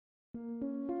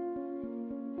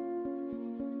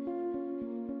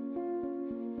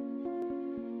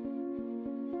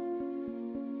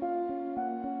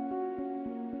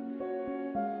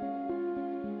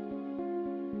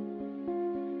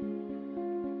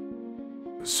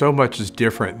So much is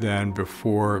different than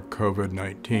before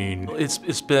COVID-19.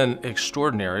 It's been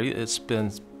extraordinary. It's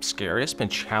been scary. It's been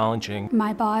challenging.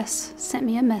 My boss sent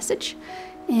me a message,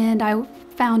 and I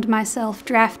found myself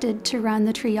drafted to run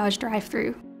the triage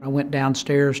drive-through. I went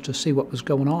downstairs to see what was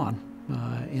going on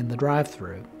in the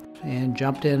drive-through and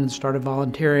jumped in and started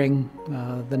volunteering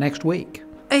the next week.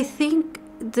 I think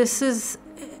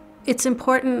it's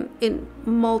important in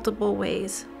multiple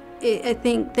ways. I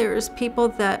think there's people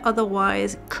that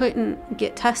otherwise couldn't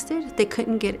get tested, they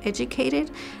couldn't get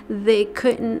educated, they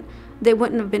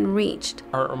wouldn't have been reached.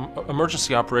 Our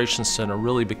emergency operations center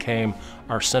really became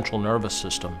our central nervous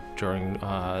system during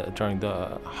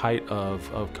the height of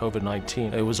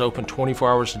COVID-19. It was open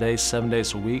 24 hours a day, 7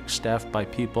 days a week, staffed by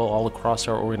people all across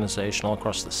our organization, all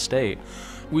across the state.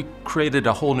 We created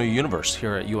a whole new universe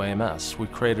here at UAMS. We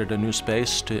created a new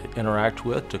space to interact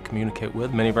with, to communicate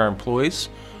with. Many of our employees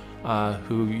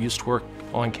who used to work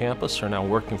on campus are now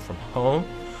working from home.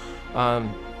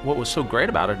 What was so great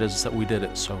about it is that we did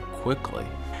it so quickly.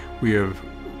 We have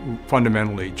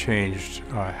fundamentally changed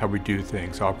how we do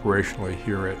things operationally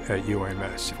here at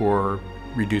UAMS for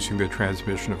reducing the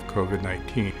transmission of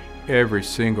COVID-19. Every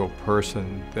single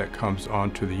person that comes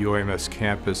onto the UAMS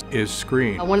campus is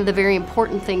screened. One of the very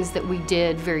important things that we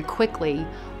did very quickly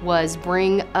was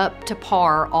bring up to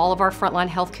par all of our frontline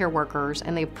healthcare workers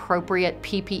and the appropriate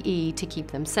PPE to keep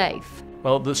them safe.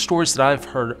 Well, the stories that I've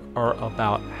heard are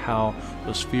about how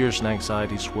those fears and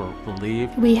anxieties were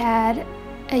relieved. We had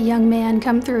a young man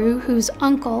come through whose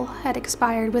uncle had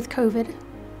expired with COVID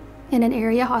in an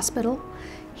area hospital.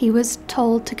 He was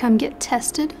told to come get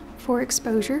tested for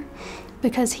exposure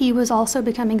because he was also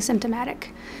becoming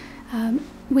symptomatic.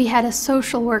 We had a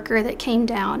social worker that came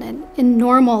down, and in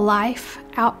normal life,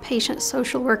 outpatient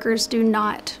social workers do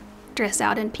not dress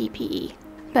out in PPE.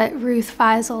 But Ruth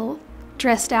Feisel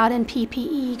dressed out in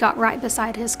PPE, got right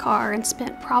beside his car and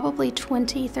spent probably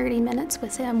 20-30 minutes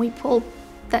with him. We pulled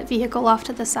that vehicle off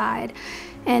to the side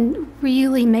and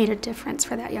really made a difference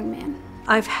for that young man.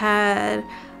 I've had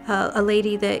a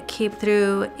lady that came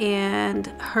through and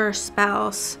her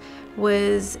spouse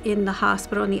was in the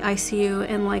hospital in the ICU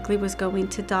and likely was going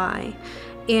to die.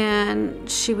 And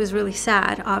she was really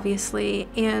sad, obviously,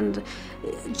 and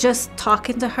just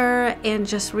talking to her and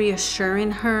just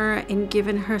reassuring her and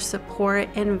giving her support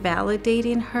and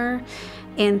validating her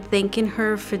and thanking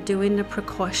her for doing the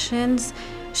precautions,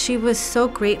 she was so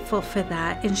grateful for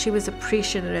that, and she was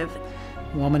appreciative.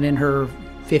 A woman in her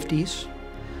 50s,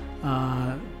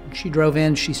 she drove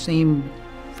in, she seemed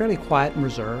fairly quiet and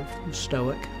reserved,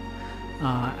 stoic.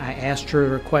 I asked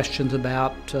her questions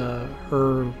about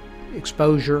her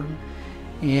exposure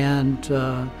and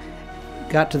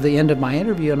got to the end of my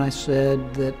interview, and I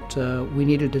said that we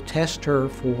needed to test her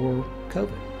for COVID.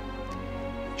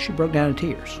 She broke down in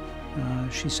tears.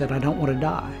 She said, "I don't want to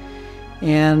die,"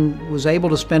 and was able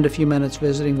to spend a few minutes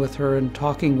visiting with her and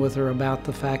talking with her about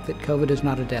the fact that COVID is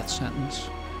not a death sentence.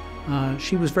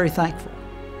 She was very thankful.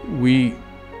 We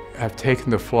have taken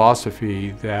the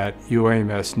philosophy that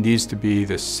UAMS needs to be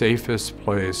the safest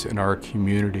place in our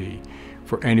community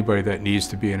for anybody that needs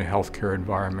to be in a healthcare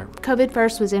environment. COVID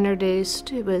first was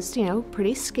introduced. It was,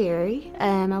 pretty scary.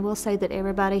 I will say that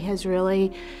everybody has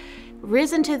really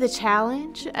risen to the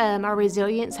challenge. Our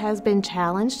resilience has been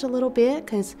challenged a little bit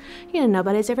because,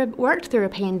 nobody's ever worked through a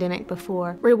pandemic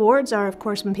before. Rewards are, of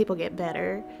course, when people get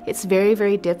better. It's very,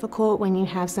 very difficult when you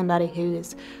have somebody who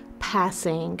is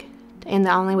passing and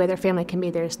the only way their family can be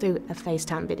there is through a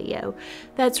FaceTime video.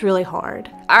 That's really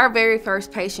hard. Our very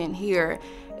first patient here,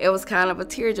 it was kind of a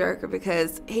tearjerker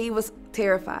because he was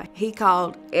terrified. He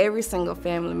called every single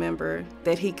family member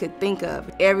that he could think of,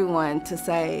 everyone, to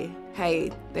say,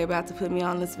 "Hey, they're about to put me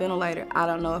on this ventilator. I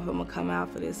don't know if I'm gonna come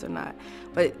out for this or not."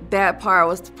 But that part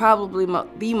was probably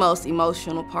the most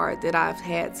emotional part that I've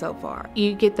had so far.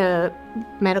 You get the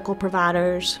medical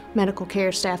providers, medical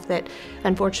care staff that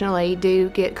unfortunately do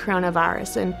get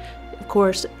coronavirus. And of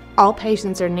course, all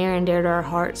patients are near and dear to our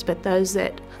hearts, but those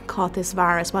that caught this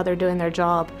virus while they're doing their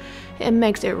job, it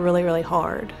makes it really, really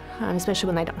hard. Especially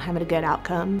when they don't have a good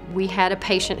outcome. We had a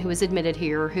patient who was admitted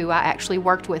here who I actually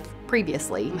worked with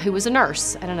previously, who was a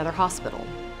nurse at another hospital.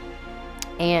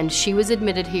 And she was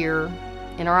admitted here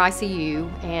in our ICU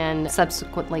and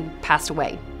subsequently passed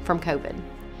away from COVID.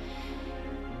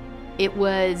 It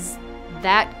was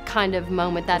that kind of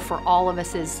moment that for all of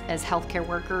us as healthcare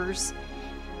workers,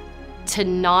 to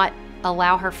not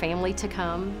allow her family to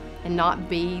come and not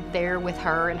be there with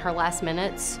her in her last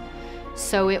minutes.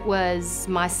 So it was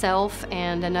myself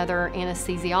and another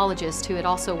anesthesiologist who had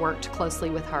also worked closely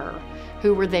with her,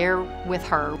 who were there with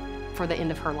her for the end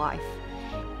of her life.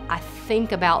 I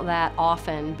think about that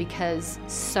often because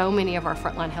so many of our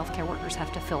frontline healthcare workers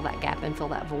have to fill that gap and fill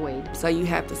that void. So you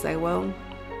have to say, well,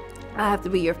 I have to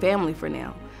be your family for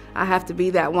now. I have to be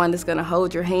that one that's gonna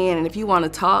hold your hand, and if you wanna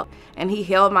talk, and he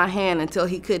held my hand until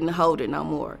he couldn't hold it no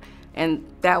more. And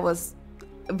that was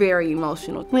very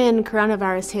emotional. When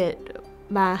coronavirus hit,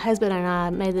 my husband and I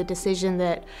made the decision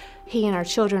that he and our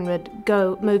children would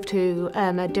move to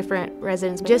a different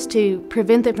residence just to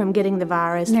prevent them from getting the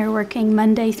virus. And they're working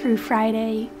Monday through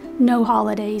Friday, no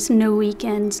holidays, no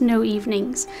weekends, no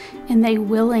evenings, and they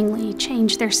willingly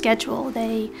change their schedule.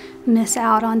 They miss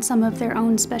out on some of their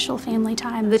own special family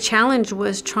time. The challenge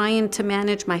was trying to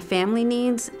manage my family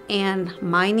needs and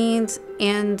my needs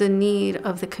and the need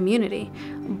of the community.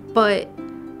 But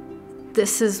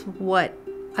this is what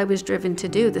I was driven to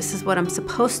do. This is what I'm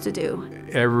supposed to do.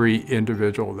 Every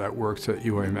individual that works at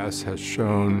UAMS has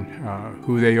shown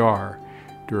who they are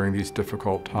during these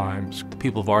difficult times. The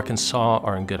people of Arkansas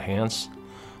are in good hands.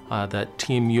 That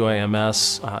Team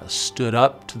UAMS stood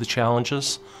up to the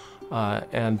challenges,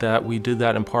 and that we did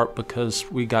that in part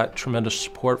because we got tremendous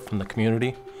support from the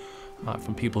community,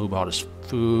 from people who bought us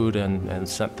food and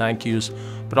sent thank yous,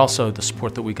 but also the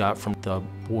support that we got from the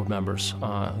board members,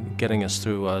 getting us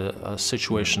through a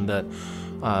situation that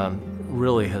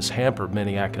really has hampered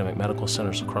many academic medical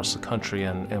centers across the country,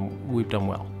 and we've done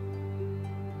well.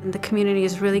 The community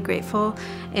is really grateful,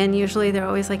 and usually they're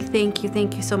always like, thank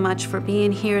you so much for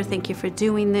being here, thank you for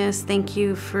doing this, thank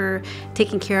you for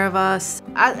taking care of us.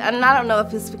 And I don't know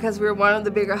if it's because we're one of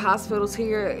the bigger hospitals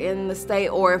here in the state,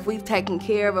 or if we've taken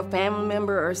care of a family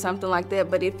member or something like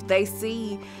that, but if they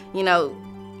see, you know,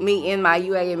 me in my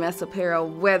UAMS apparel,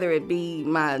 whether it be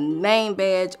my name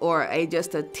badge or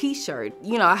just a t-shirt,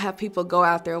 you know, I have people go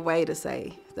out their way to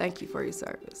say, thank you for your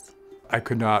service. I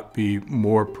could not be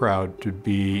more proud to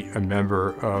be a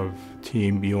member of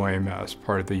Team UAMS,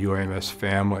 part of the UAMS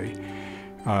family.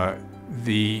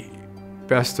 The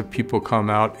best of people come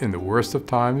out in the worst of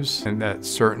times, and that's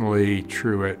certainly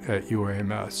true at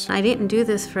UAMS. I didn't do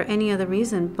this for any other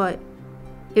reason, but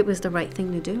it was the right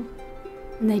thing to do.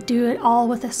 And they do it all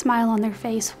with a smile on their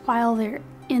face while they're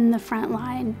in the front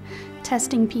line,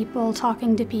 testing people,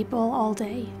 talking to people all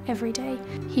day, every day.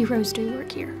 Heroes do work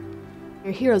here.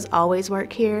 Your heroes always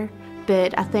work here,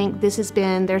 but I think this has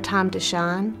been their time to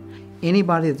shine.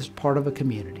 Anybody that's part of a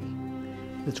community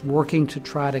that's working to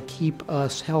try to keep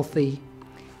us healthy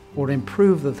or to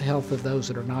improve the health of those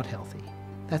that are not healthy,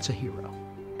 that's a hero.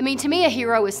 I mean, to me, a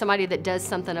hero is somebody that does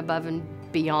something above and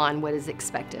beyond what is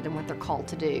expected and what they're called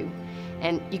to do.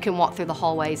 And you can walk through the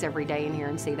hallways every day in here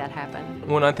and see that happen.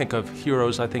 When I think of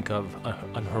heroes, I think of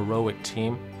an heroic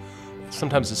team.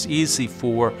 Sometimes it's easy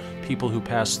for people who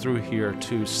pass through here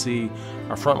to see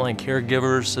our frontline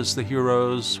caregivers as the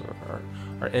heroes, or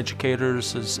our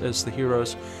educators as the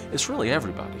heroes. It's really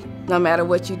everybody. No matter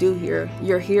what you do here,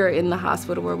 you're here in the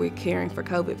hospital where we're caring for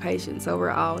COVID patients, so we're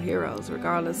all heroes,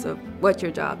 regardless of what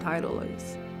your job title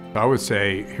is. I would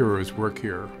say heroes work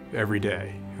here every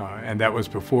day, and that was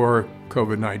before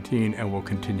COVID-19 and will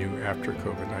continue after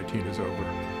COVID-19 is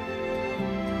over.